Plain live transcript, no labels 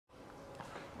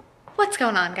What's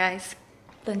going on, guys?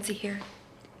 Lindsay here.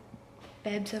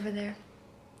 Babs over there.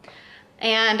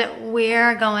 And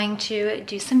we're going to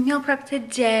do some meal prep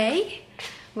today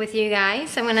with you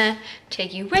guys. I'm gonna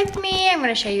take you with me. I'm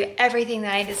gonna show you everything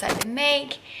that I decided to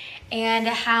make and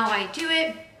how I do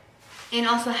it, and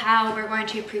also how we're going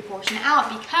to pre-portion out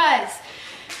because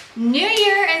New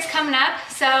Year is coming up.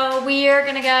 So we are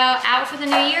gonna go out for the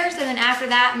New Year's, and then after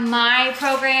that, my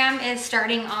program is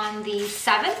starting on the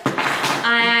 7th.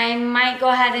 I might go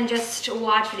ahead and just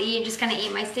watch what I eat, just kind of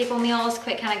eat my staple meals,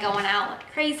 quit kind of going out like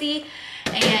crazy.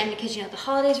 And because, you know, the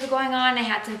holidays were going on, I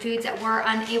had some foods that were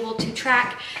unable to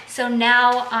track. So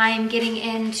now I'm getting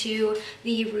into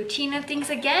the routine of things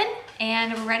again,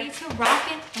 and we're ready to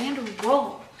rock it and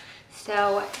roll.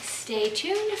 So stay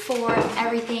tuned for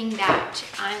everything that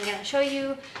I'm gonna show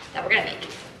you that we're gonna make.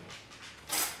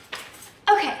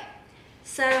 Okay,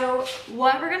 so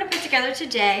what we're gonna put together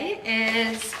today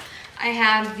is I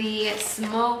have the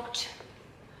smoked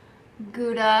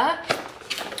Gouda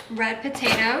red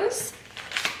potatoes,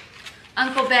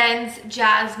 Uncle Ben's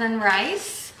jasmine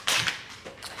rice,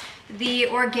 the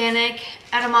organic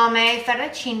edamame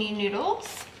fettuccine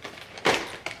noodles,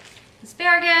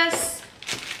 asparagus,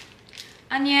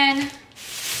 onion,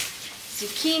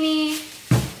 zucchini,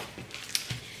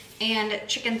 and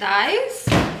chicken thighs.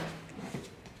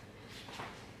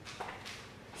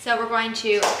 So we're going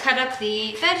to cut up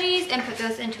the veggies and put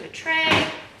those into a tray.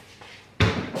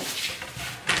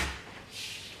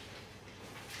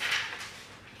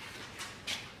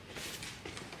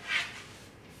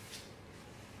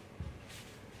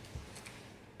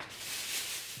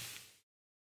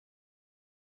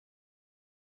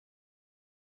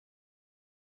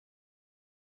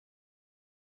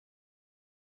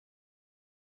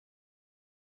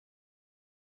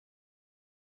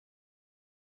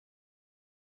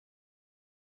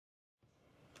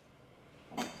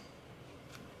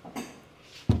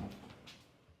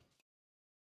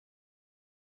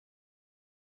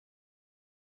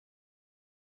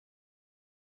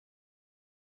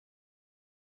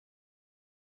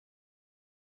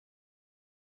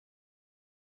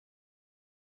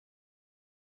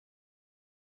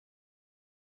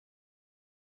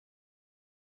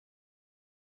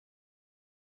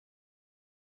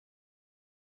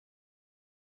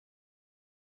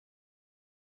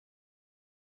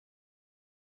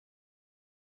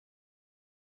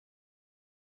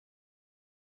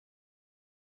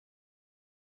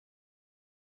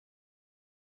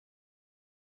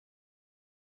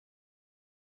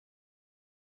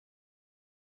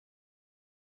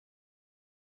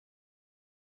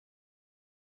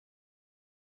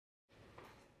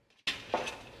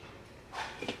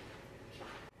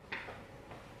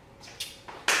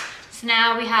 So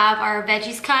now we have our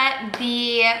veggies cut.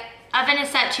 The oven is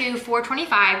set to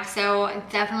 425, so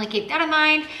definitely keep that in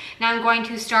mind. Now I'm going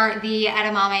to start the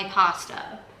edamame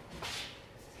pasta.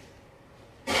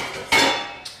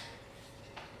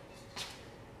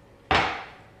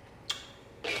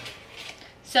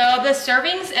 So the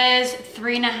servings is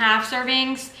 3.5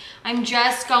 servings. I'm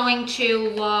just going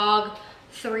to log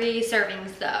 3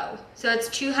 servings though. So it's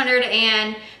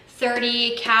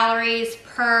 230 calories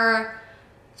per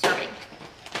serving.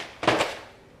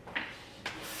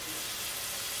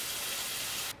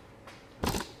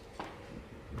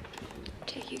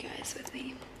 Take you guys with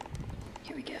me.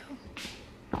 Here we go.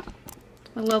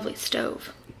 My lovely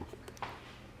stove.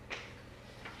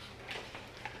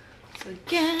 So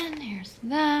again, here's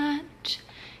that.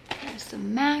 Here's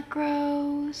some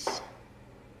macros.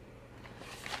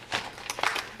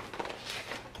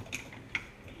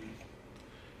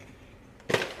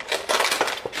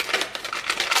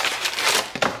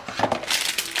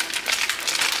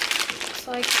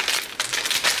 Like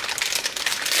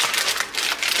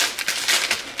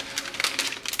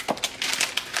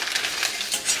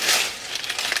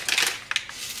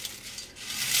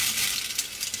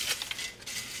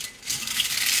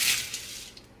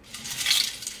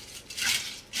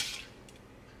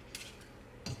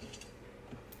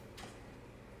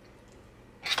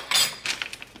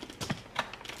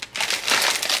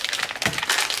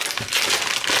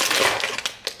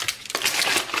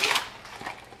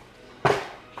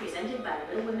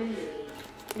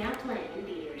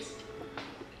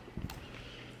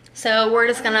so we're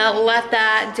just gonna let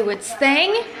that do its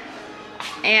thing,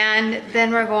 and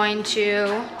then we're going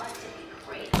to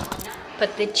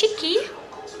put the chicky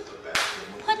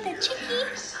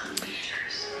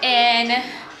in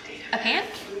a pan.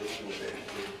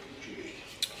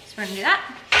 So we're gonna do that.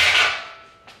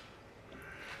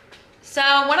 So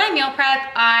when I meal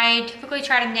prep, I typically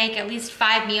try to make at least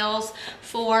 5 meals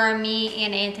for me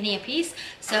and Anthony a piece.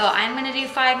 So I'm gonna do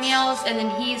 5 meals, and then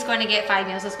he's going to get 5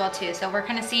 meals as well too. So we're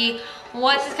gonna see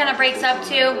what this kind of breaks up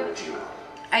to.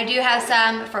 I do have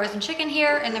some frozen chicken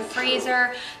here in the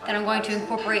freezer that I'm going to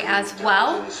incorporate as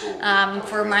well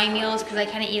for my meals, because I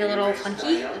kind of eat a little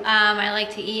funky. I like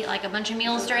to eat like a bunch of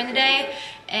meals during the day,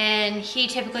 and he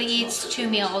typically eats 2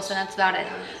 meals, and that's about it.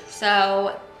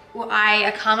 So I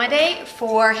accommodate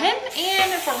for him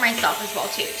and for myself as well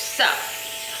too. So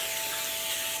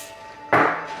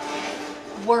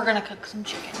we're gonna cook some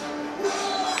chicken.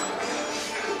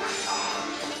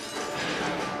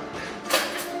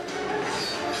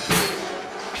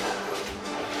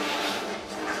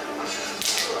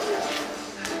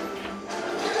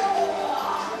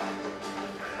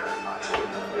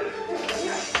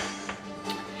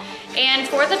 And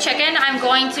for the chicken, I'm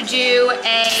going to do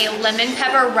a lemon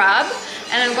pepper rub,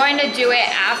 and I'm going to do it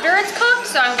after it's cooked.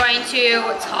 So I'm going to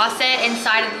toss it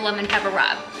inside of the lemon pepper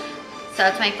rub. So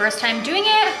it's my first time doing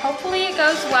it. Hopefully it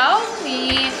goes well.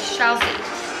 We shall see.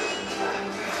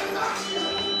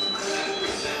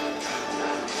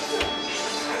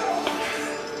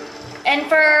 And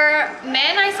for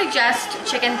men, I suggest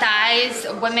chicken thighs.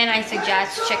 Women, I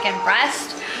suggest chicken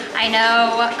breast. I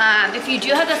know if you do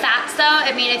have the fats though,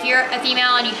 I mean, if you're a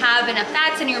female and you have enough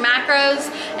fats in your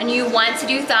macros and you want to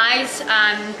do thighs,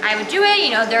 I would do it.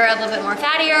 You know, they're a little bit more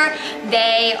fattier.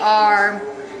 They are,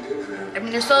 I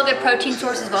mean, they're still a good protein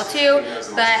source as well too,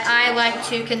 but I like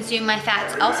to consume my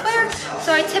fats elsewhere.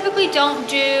 So I typically don't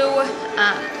do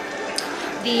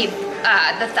the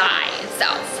thigh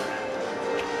itself.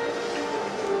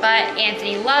 But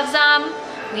Anthony loves them.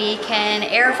 We can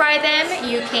air fry them,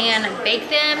 you can bake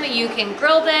them, you can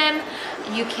grill them,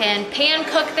 you can pan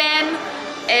cook them.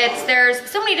 There's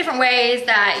so many different ways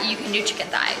that you can do chicken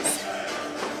thighs.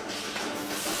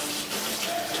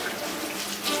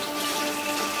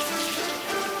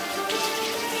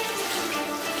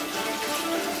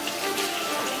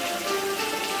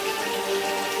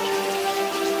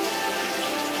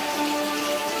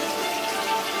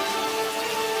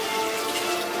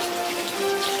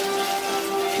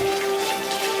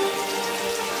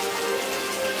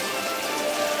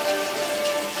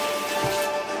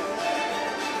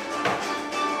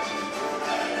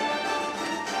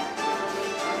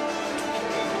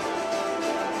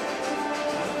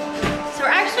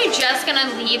 Just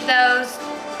gonna leave those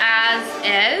as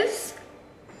is.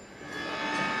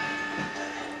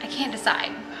 I can't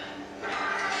decide.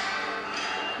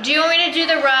 Do you want me to do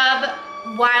the rub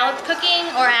while it's cooking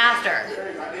or after?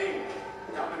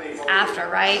 After,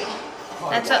 right?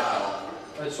 That's what.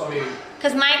 I mean.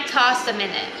 Because Mike tossed them in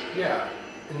it. Yeah,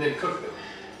 and then cooked them.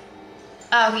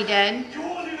 Oh, he did?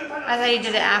 I thought he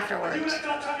did it afterwards.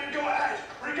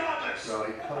 So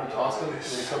he kind of tossed them and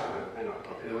then cooked them.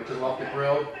 We took them off the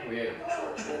grill, we ate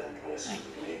them.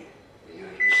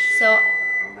 So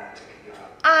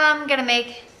I'm gonna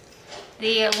make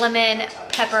the lemon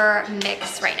pepper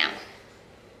mix right now.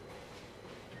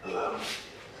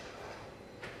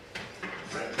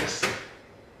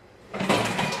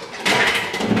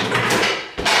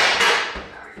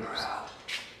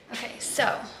 Okay,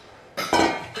 so.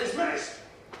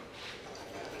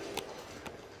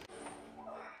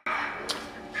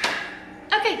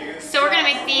 Okay, so we're gonna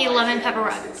make the lemon pepper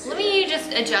rub. Let me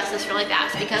just adjust this really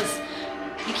fast because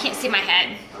you can't see my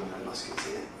head.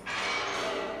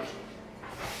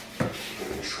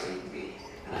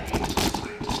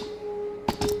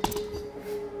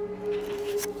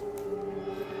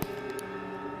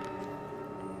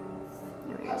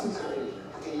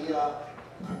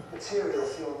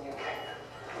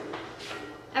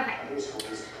 Okay.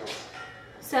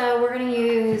 So we're gonna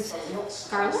use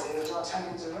garlic.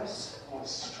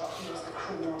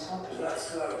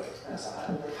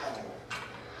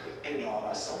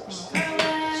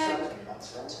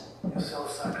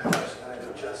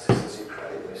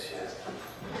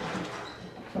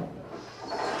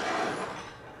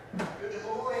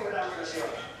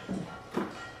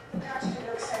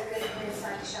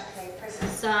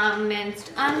 Some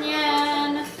minced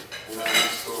onion.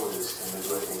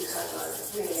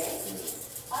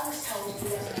 I was told you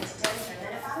lived next to Denver and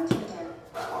then abandoned him.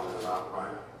 That one is about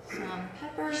right. Some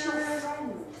pepper. He's your friend.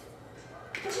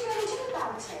 What are you going to do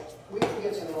about it? We can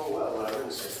get in the wrong world, but I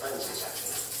wouldn't say friends exactly.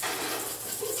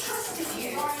 He trusted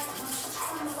you. Why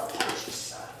time of apologies,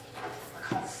 sir? I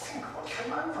can't think what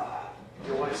came over her.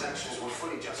 Your wife's actions were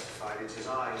fully justified. It is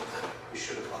I who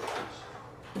should apologize.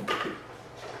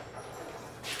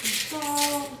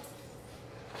 Salt.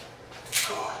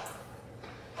 God,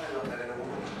 I love that in a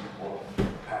woman. Or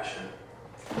passion,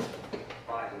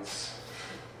 violence.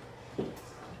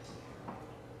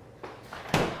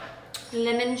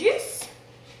 lemon juice.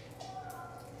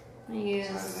 I use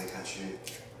How did they catch you?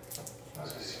 I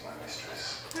was visiting my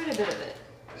mistress. quite a bit of it.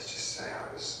 Let's just say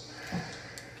I was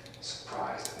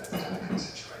surprised in that delicate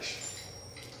situation.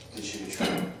 Did she betray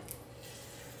you?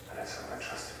 I don't feel my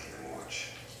trust of keeping watch.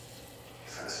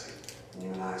 Firstly,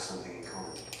 you and I have something in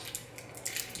common.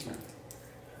 We've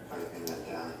both been let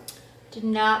down. Did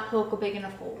not poke a big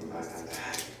enough hole. We both had to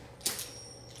hang.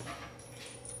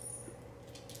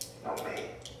 Not me.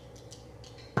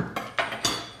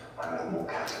 I'm no more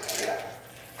captive here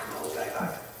from all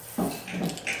daylight.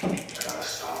 Another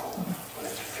soul will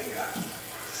lift a finger to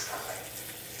stop me.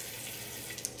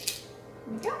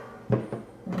 There we go.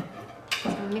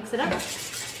 Mix it up.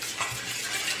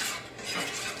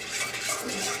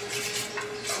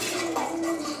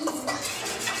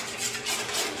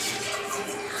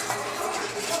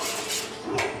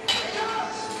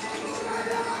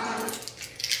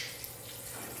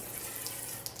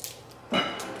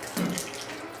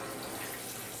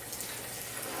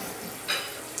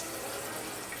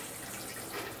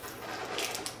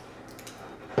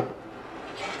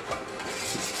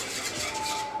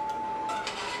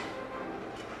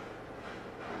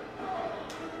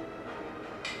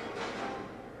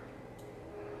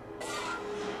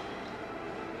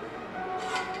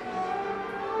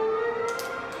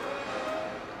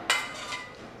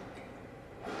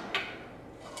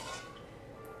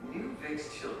 New Vicks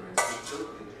Children's is built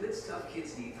with the good stuff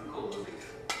kids need for cold relief.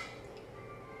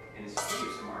 And it's free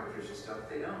of some artificial stuff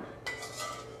they don't.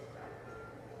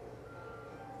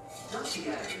 Don't see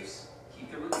additives.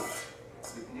 Keep the relief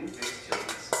with New Vicks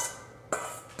Children's.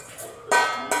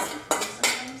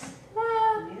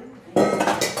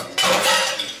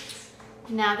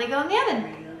 Now they go in the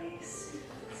oven.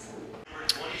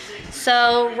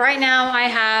 So right now I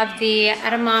have the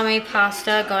edamame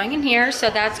pasta going in here. So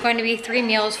that's going to be 3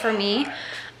 meals for me.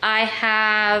 I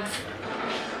have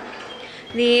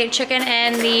the chicken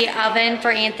in the oven for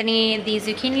Anthony. The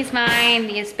zucchini's mine,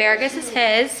 the asparagus is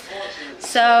his.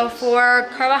 So for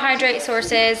carbohydrate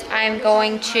sources, I'm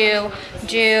going to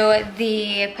do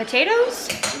the potatoes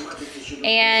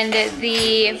and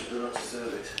the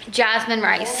jasmine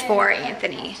rice for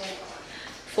Anthony.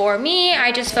 For me,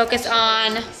 I just focus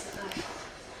on,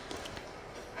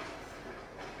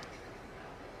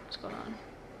 what's going on?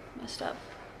 Messed up.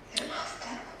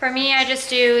 For me, I just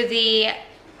do the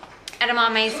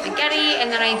edamame spaghetti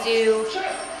and then I do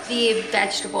the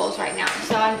vegetables right now.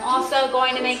 So I'm also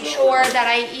going to make sure that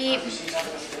I eat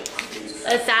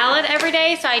a salad every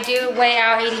day. So I do weigh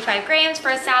out 85 grams for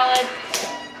a salad.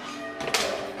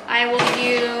 I will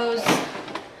use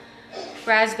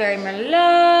raspberry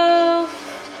merlot,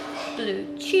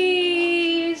 blue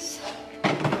cheese,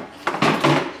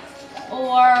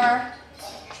 or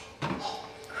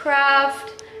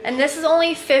Kraft, and this is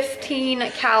only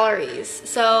 15 calories,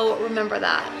 so remember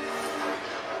that.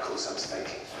 Of course, I'm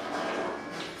staking.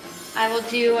 I will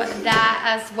do that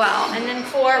as well. And then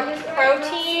for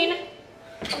protein,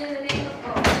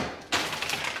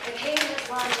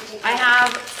 I have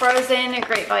frozen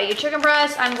Great Value chicken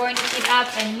breast. I'm going to heat up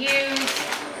and use.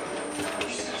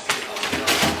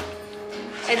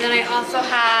 And then I also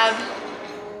have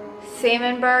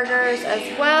salmon burgers as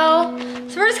well.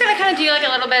 So we're just gonna kind of do like a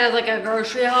little bit of like a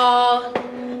grocery haul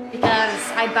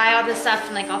because I buy all this stuff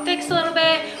and like I'll fix a little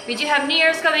bit. We do have New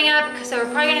Year's coming up, so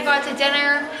we're probably gonna go out to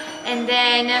dinner and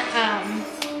then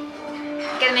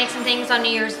gonna make some things on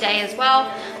New Year's Day as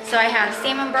well. So I have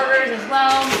salmon burgers as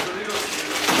well.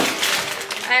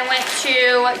 I went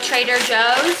to Trader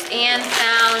Joe's and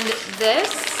found this.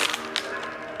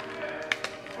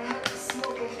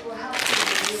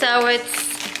 So it's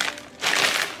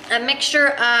a mixture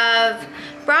of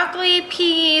broccoli,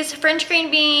 peas, French green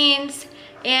beans,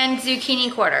 and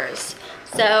zucchini quarters.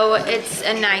 So it's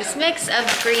a nice mix of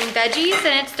green veggies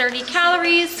and it's 30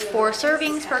 calories, 4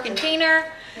 servings per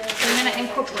container. I'm gonna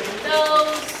incorporate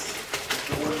those.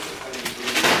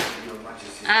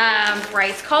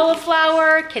 Rice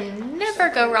cauliflower, can never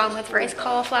go wrong with rice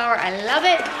cauliflower. I love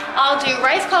it. I'll do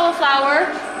rice cauliflower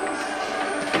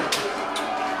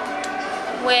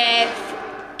with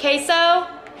queso,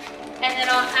 and then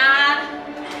I'll add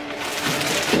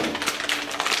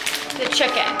the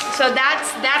chicken. So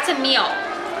that's a meal.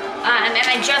 And then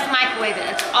I just microwave it.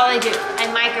 That's all I do. I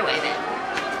microwave it.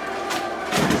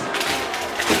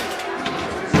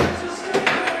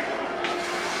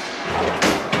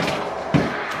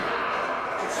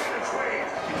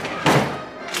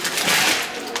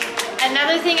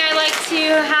 Another thing I like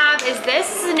to have is this.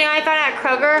 This is new I found at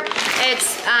Kroger.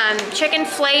 It's chicken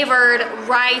flavored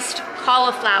riced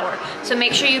cauliflower. So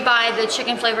make sure you buy the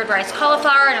chicken flavored riced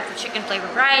cauliflower and not the chicken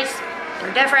flavored rice.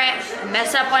 They're different. I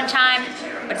messed up one time,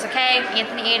 but it's okay.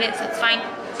 Anthony ate it, so it's fine.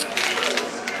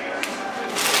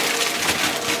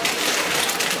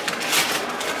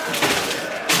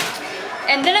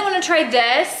 And then I want to try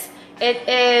this. It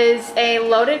is a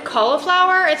loaded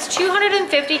cauliflower. It's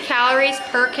 250 calories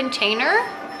per container.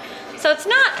 So it's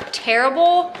not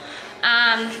terrible.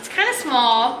 It's kind of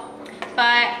small,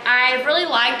 but I really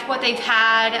liked what they've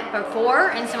had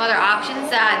before and some other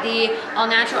options that the All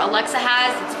Natural Alexa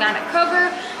has. It's found at Kroger.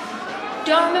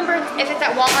 Don't remember if it's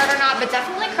at Walmart or not, but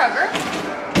definitely Kroger.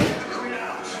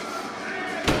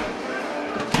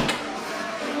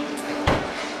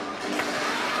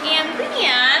 And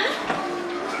then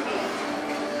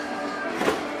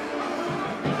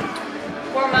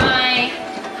for my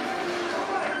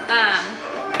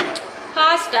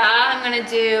pasta, I'm gonna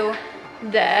do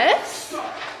this.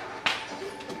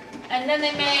 And then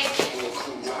they make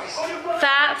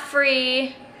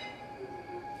fat-free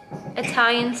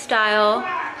Italian style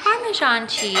Parmesan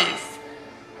cheese.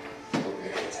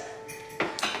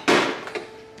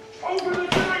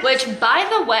 Which, by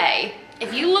the way,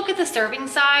 if you look at the serving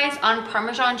size on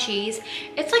Parmesan cheese,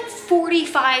 it's like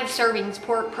 45 servings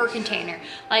per container.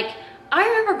 Like, I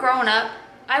remember growing up,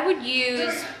 I would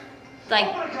use like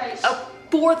a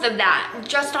fourth of that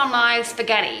just on my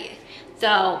spaghetti.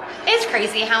 So it's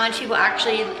crazy how much people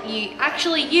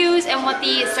actually use and what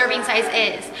the serving size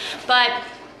is. But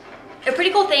a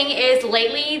pretty cool thing is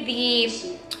lately the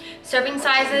serving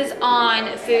sizes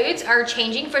on foods are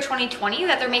changing for 2020,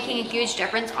 that they're making a huge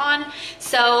difference on,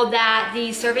 so that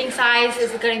the serving size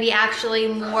is going to be actually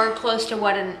more close to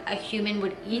what a human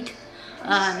would eat.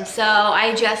 So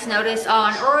I just noticed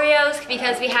on Oreos,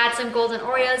 because we had some golden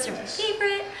Oreos, they're my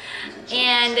favorite,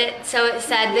 and so it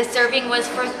said this serving was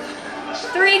for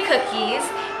 3 cookies,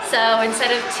 so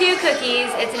instead of 2 cookies,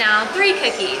 it's now 3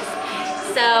 cookies.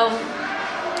 So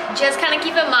just kind of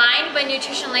keep in mind when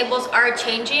nutrition labels are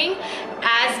changing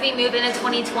as we move into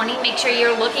 2020, make sure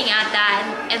you're looking at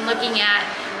that and looking at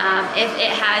if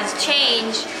it has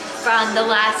changed from the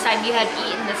last time you had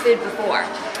eaten the food before.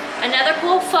 Another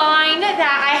cool find that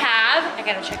I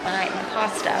gotta check my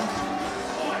pasta.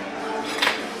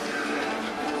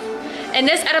 And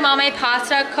this edamame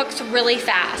pasta cooks really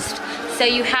fast, so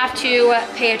you have to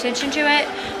pay attention to it.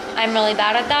 I'm really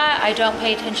bad at that. I don't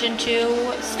pay attention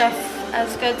to stuff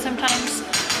as good sometimes,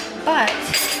 but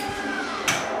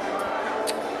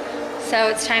so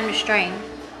it's time to strain.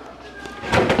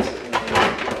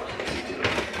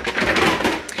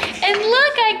 And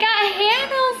look, I got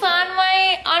handles on my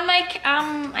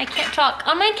I can't talk,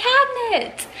 on my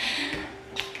cabinet.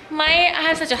 I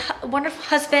have such a wonderful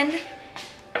husband.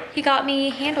 He got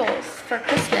me handles for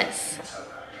Christmas,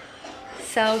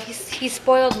 so he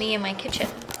spoiled me in my kitchen.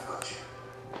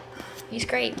 He's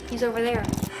great. He's over there.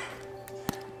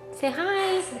 Say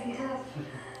hi.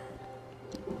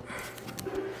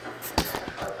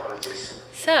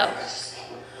 So,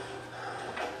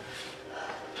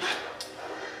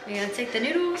 we're gonna take the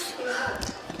noodles.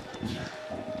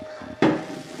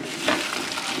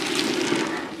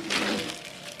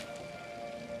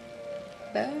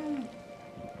 Boom.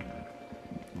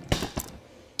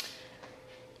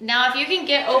 Now, if you can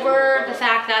get over the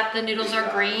fact that the noodles are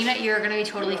green, you're gonna be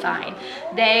totally fine.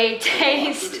 They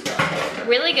taste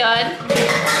really good,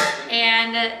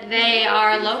 and they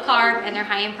are low carb and they're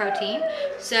high in protein.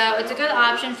 So it's a good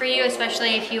option for you,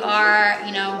 especially if you are,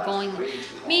 you know, going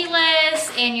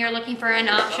meatless and you're looking for an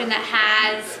option that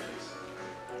has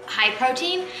high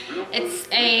protein. It's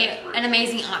an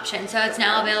amazing option. So it's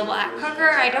now available at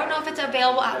Kroger. I don't know if it's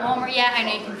available at Walmart yet. I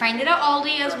know you can find it at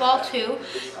Aldi as well too,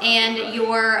 and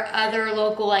your other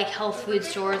local like health food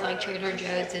stores like Trader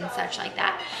Joe's and such like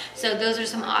that. So those are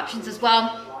some options as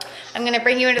well. I'm gonna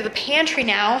bring you into the pantry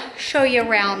now, show you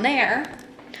around there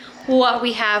what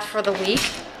we have for the week.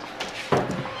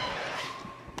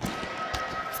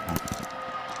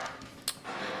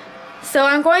 So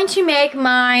I'm going to make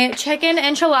my chicken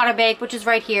enchilada bake, which is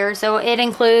right here. So it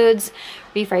includes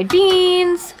refried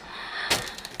beans,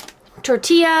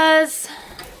 tortillas,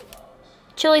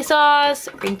 chili sauce,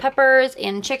 green peppers,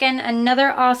 and chicken.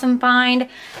 Another awesome find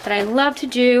that I love to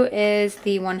do is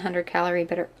the 100 calorie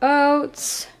bitter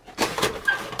oats.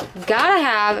 Gotta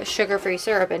have sugar-free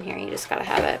syrup in here. You just gotta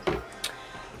have it.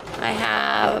 I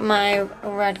have my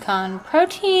Redcon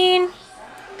protein.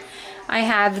 I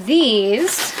have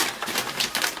these,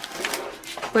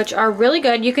 which are really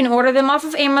good. You can order them off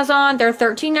of Amazon. They're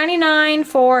 $13.99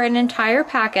 for an entire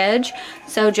package,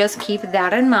 so just keep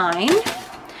that in mind.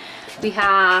 We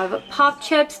have Pop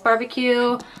Chips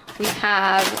barbecue. We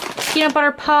have peanut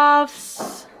butter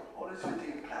puffs.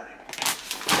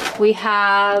 We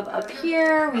have up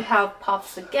here, we have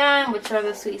Puffs again, which are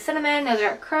the sweet cinnamon. Those are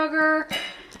at Kroger.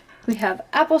 We have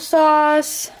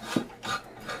applesauce,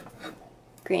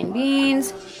 green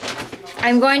beans.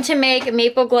 I'm going to make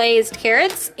maple glazed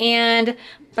carrots and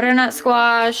butternut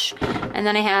squash. And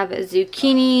then I have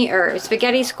zucchini or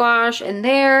spaghetti squash in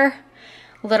there.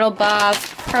 Little Bob's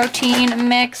protein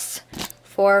mix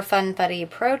for Fun Buddy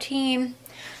protein.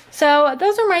 So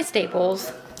those are my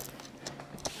staples.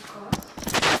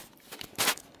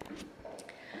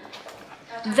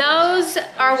 Those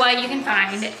are what you can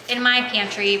find in my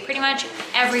pantry pretty much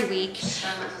every week.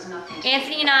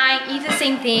 Anthony and I eat the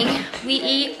same thing. We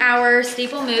eat our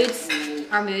staple foods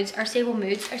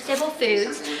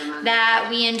that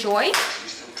we enjoy.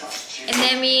 And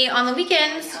then we, on the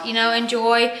weekends, you know,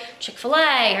 enjoy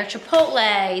Chick-fil-A or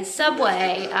Chipotle,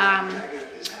 Subway,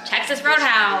 Texas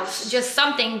Roadhouse, just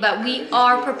something, but we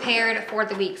are prepared for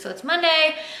the week. So it's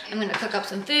Monday, I'm gonna cook up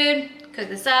some food, cook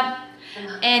this up.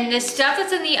 And the stuff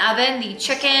that's in the oven, the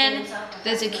chicken, the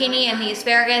zucchini, and the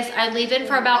asparagus, I leave in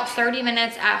for about 30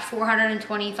 minutes at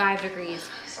 425 degrees.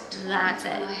 That's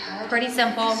it. Pretty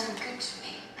simple.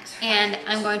 And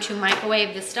I'm going to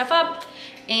microwave this stuff up,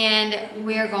 and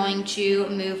we're going to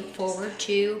move forward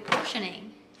to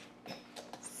portioning.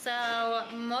 So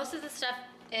most of the stuff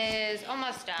is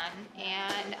almost done,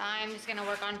 and I'm just gonna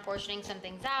work on portioning some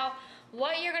things out.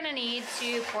 What you're gonna need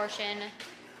to portion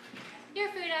your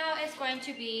food out is going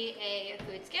to be a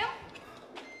food scale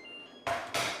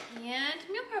and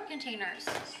meal prep containers.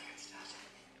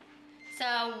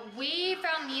 So we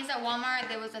found these at Walmart.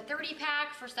 There was a 30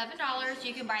 pack for $7.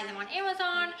 You can buy them on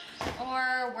Amazon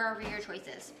or wherever your choice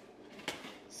is.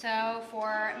 So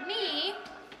for me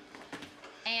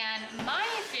and my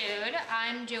food,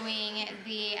 I'm doing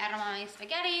the edamame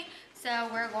spaghetti. So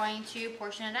we're going to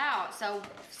portion it out. So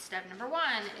step number 1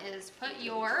 is put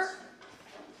your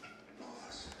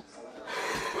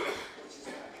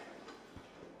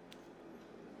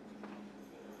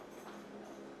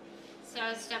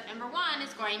step number 1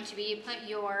 is going to be put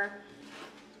your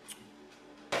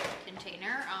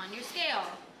container on your scale.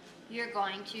 You're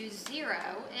going to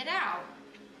zero it out.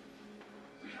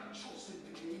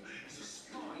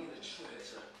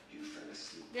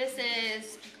 This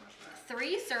is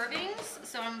 3 servings,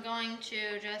 so I'm going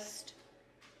to just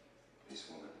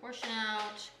portion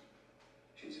out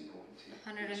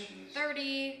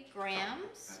 130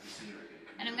 grams.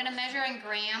 And I'm gonna measure in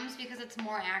grams because it's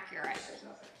more accurate.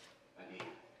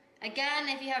 Again,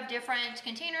 if you have different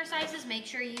container sizes, make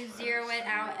sure you zero it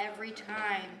out every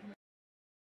time.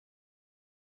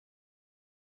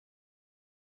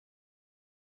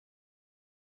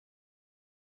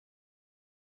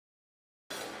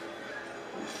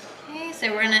 Okay,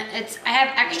 so we're gonna, I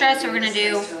have extra, so we're gonna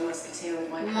do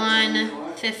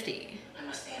 150.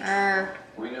 Or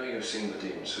We know you've seen the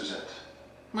demon, Suzette.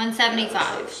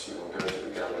 175. You can go to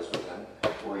the gallows with them,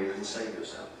 or you can save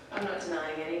yourself. I'm not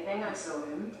denying anything. I saw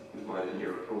him. Why didn't you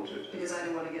report it? Because I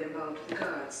didn't want to get involved with the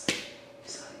guards.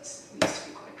 Besides, we used to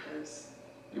be quite close.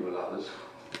 You were lovers.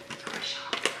 Quite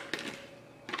sharp.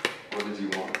 What did you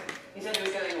want? He said he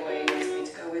was going away. He asked me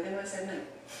to go with him. I said no.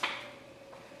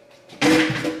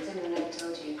 Didn't know I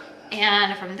told you about that.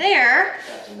 And from there,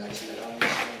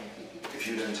 If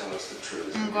you don't tell us the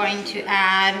truth, I'm going to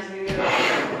add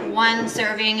 1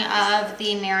 serving of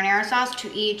the marinara sauce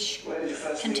to each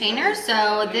container.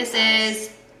 So this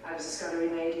is I was a scullery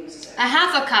maid. He was a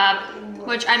half a cup,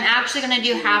 which I'm actually going to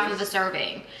do half of the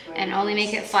serving and only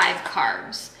make it 5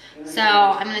 carbs. So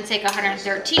I'm going to take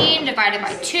 113 divided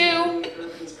by 2.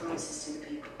 broke his promises to the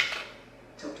people.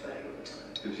 Talked about it all the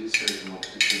time. did you say you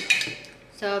wanted to kill?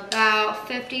 So about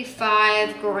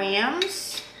 55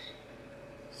 grams.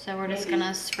 So we're just going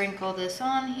to sprinkle this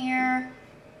on here.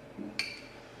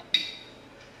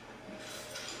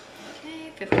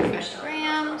 Okay, 55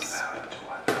 grams.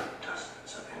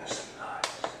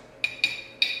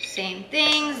 Same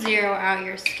thing, zero out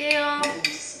your scale. I don't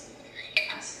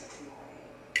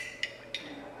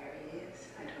know where he is.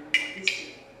 I don't know what he's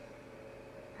doing.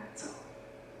 That's all.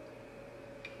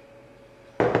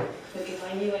 Look, if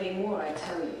I knew any more, I'd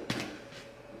tell you.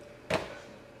 I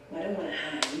don't want to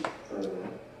hang.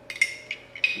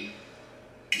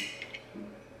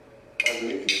 I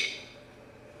believe you.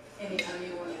 Anytime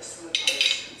you want your sword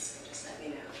questions, just let me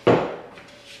know.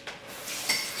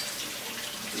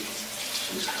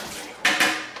 She's coming.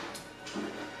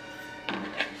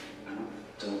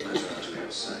 Don't let her out of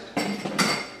your sight.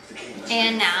 The king must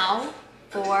And now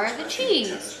for the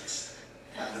cheese.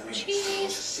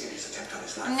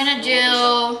 I'm gonna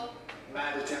do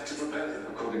Mad detective rebellion,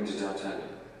 according to D'Artagnan.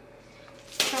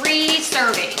 3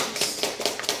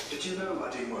 servings. Did Did you know I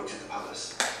didn't work at the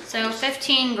palace? So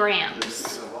 15 grams.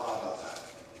 So what about that?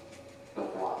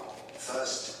 But what?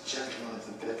 First gentleman of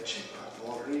the bedchamber,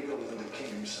 more regal than the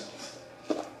king himself.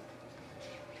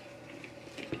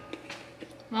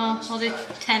 Well, we'll do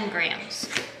 10 grams.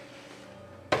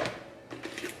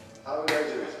 How would I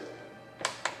do it?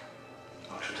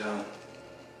 Notre Dame.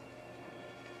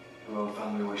 The royal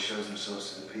family always shows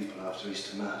themselves to the people after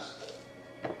Easter Mass.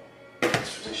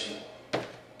 It's tradition.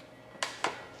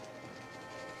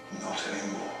 Not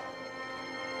anymore.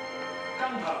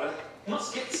 Gunpowder,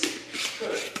 muskets.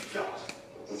 Good God.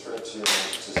 The threat to your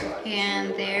majesty's life.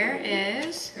 And there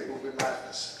is It will be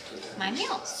madness to attempt my this.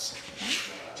 meals.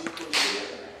 Do you call it the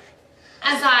enemy?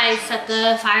 As I set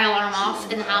the fire alarm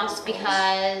off in the house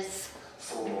because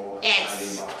For it's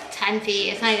standing by. 10 feet,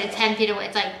 it's not even 10 feet away,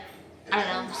 it's like, I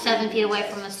don't know, 7 feet away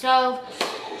from the stove.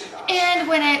 And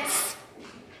when it's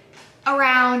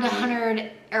around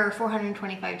 100 or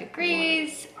 425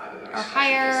 degrees or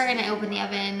higher and I open the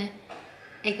oven,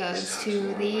 it goes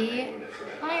to the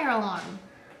fire alarm.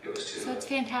 So it's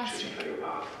fantastic,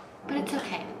 but it's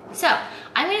okay. So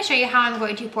I'm going to show you how I'm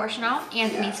going to portion out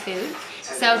Anthony's food.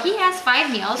 So he has 5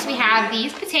 meals. We have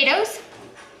these potatoes.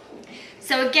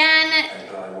 So again,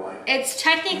 it's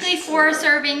technically 4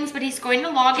 servings, but he's going to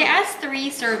log it as 3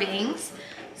 servings.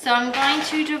 So I'm going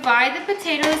to divide the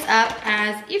potatoes up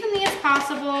as evenly as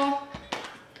possible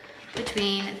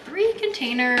between 3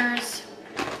 containers.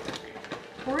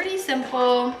 Pretty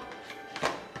simple.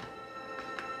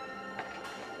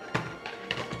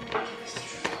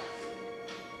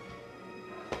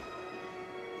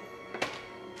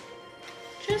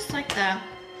 Just like that.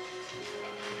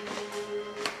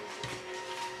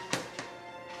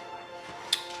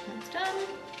 That's done.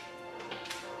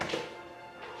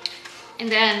 And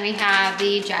then we have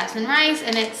the jasmine rice,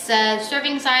 and it says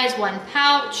serving size 1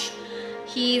 pouch.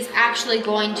 He's actually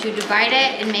going to divide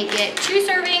it and make it 2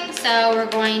 servings, so we're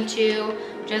going to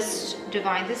just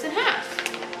divide this in half.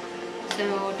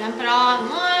 So dump it all in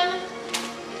one.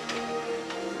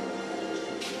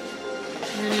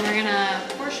 And then we're gonna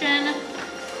portion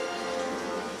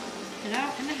it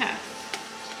out in half.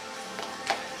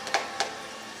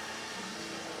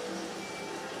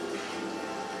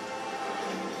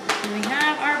 And we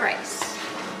have our rice.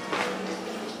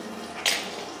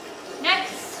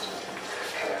 Next,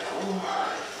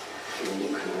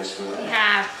 we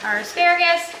have our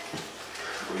asparagus.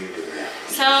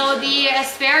 So the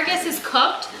asparagus is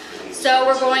cooked, so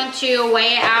we're going to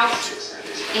weigh it out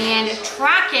and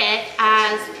track it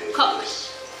as cooked.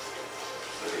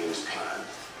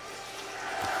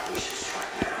 We should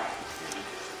strike now.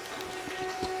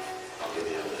 I'll give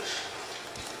you this.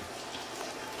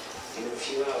 In a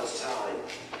few hours' time.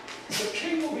 The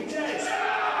king will be dead.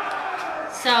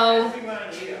 So Every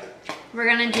man here. we're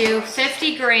gonna do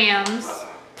 50 grams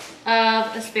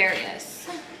of asparagus.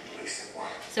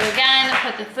 So again,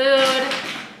 put the food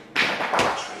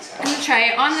in the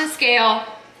tray on the scale,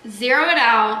 zero it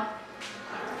out,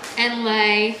 and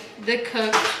lay the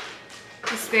cooked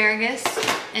asparagus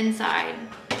inside.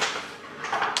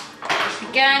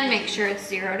 Again, make sure it's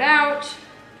zeroed out.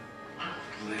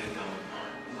 Lay down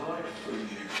my life for you.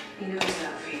 He knows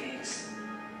that, Phoenix.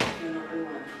 You're not the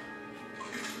one.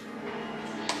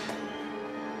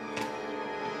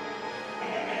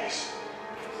 Yes.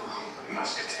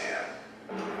 Musketeer.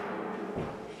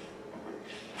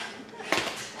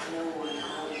 No one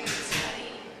always is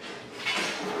ready.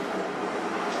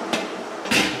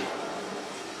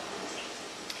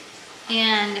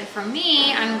 And for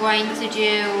me, I'm going to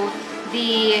do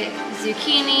the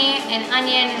zucchini and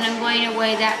onion, and I'm going to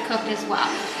weigh that cooked as well.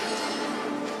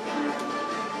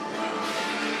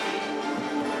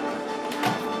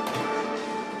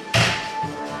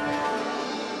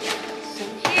 So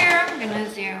here, I'm gonna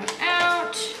zero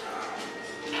out.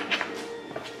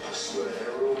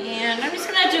 And I'm just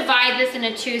gonna divide this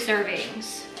into 2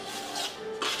 servings.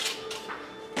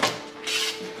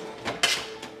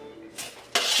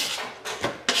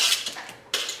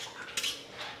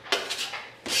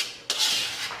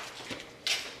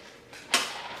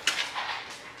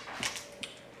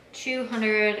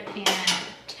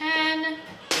 $210.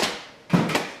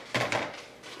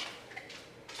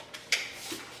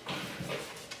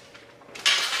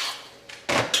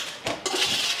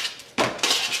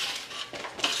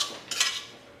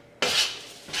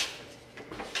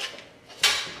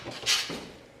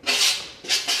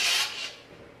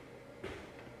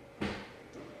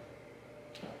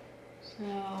 So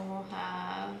we'll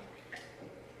have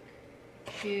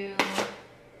 2.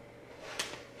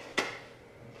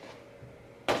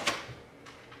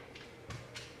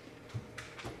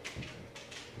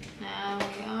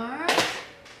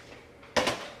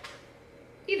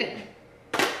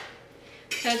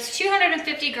 So it's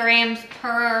 250 grams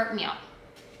per meal.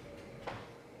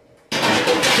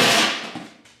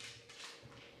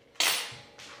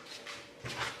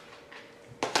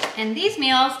 And these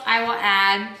meals I will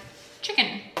add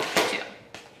chicken to.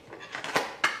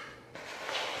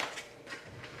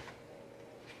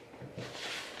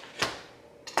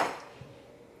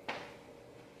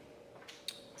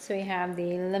 So we have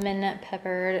the lemon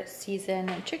peppered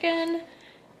seasoned chicken,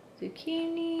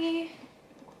 zucchini,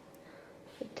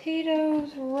 potatoes,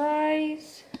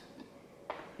 rice,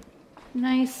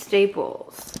 nice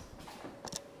staples.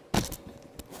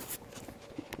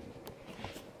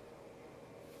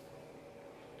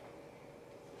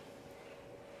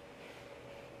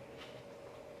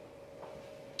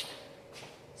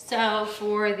 So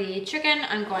for the chicken,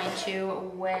 I'm going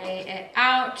to weigh it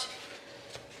out.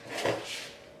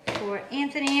 For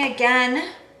Anthony, again,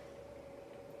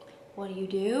 what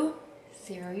do?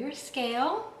 Zero your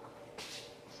scale.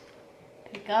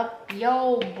 Pick up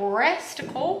your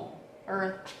breasticle,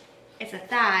 or it's a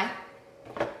thigh.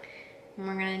 And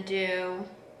we're gonna do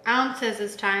ounces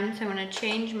this time, so I'm gonna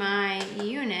change my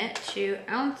unit to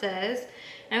ounces.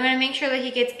 And I'm gonna make sure that he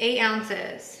gets 8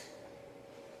 ounces.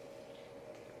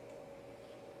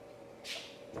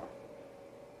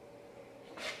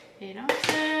 8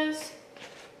 ounces.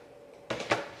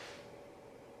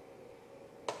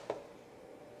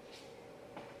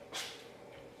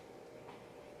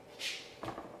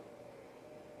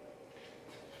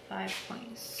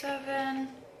 $5.7.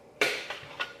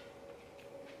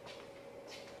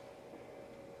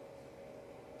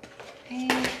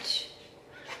 $8.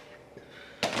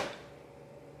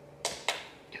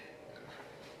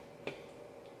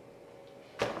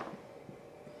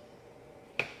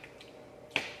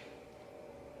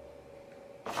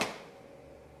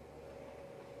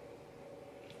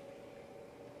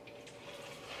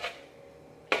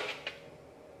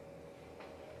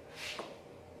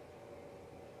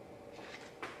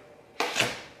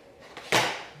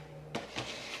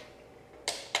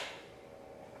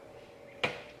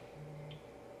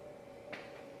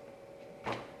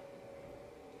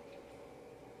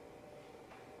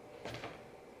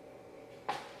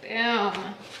 Boom.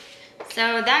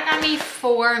 So that got me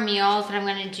 4 meals, and I'm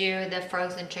gonna do the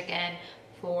frozen chicken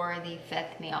for the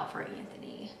 5th meal for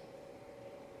Anthony.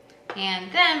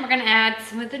 And then we're gonna add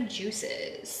some of the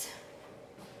juices.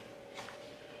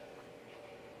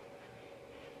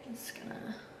 Just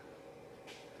gonna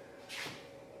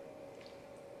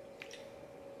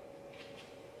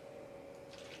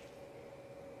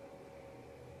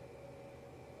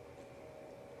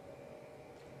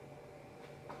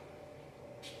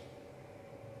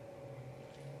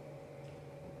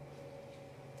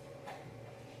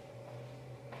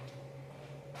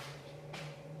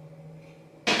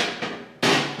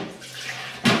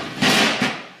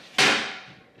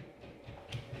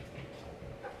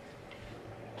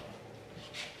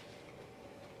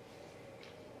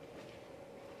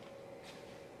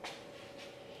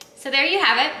So there you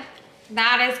have it.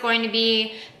 That is going to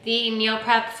be the meal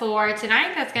prep for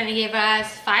tonight. That's going to give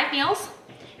us 5 meals.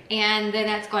 And then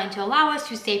that's going to allow us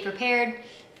to stay prepared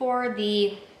for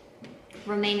the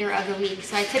remainder of the week.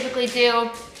 So I typically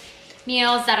do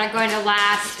meals that are going to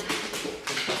last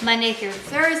Monday through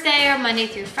Thursday or Monday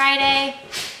through Friday.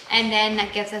 And then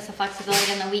that gives us a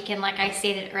flexibility on the weekend like I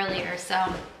stated earlier. So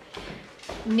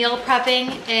meal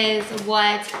prepping is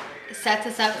what sets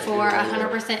us up for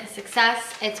 100%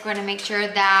 success. It's going to make sure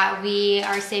that we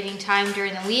are saving time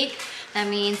during the week. That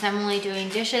means I'm only doing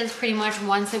dishes pretty much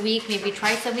once a week, maybe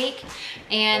twice a week,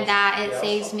 and that it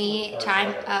saves me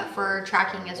time for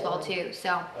tracking as well too.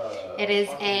 So it is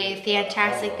a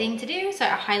fantastic thing to do, so I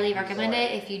highly recommend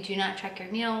it. If you do not track your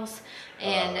meals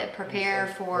and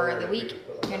prepare for the week,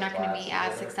 you're not going to be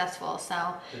as successful.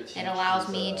 So it allows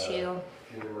me to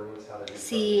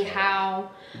see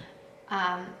how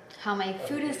my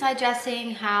food is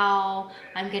digesting, how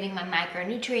I'm getting my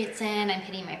micronutrients in, I'm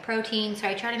hitting my protein. So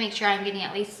I try to make sure I'm getting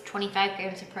at least 25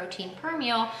 grams of protein per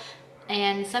meal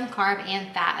and some carb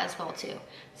and fat as well too.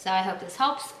 So I hope this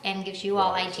helps and gives you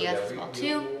all ideas as well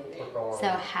too. So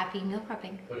happy meal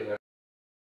prepping.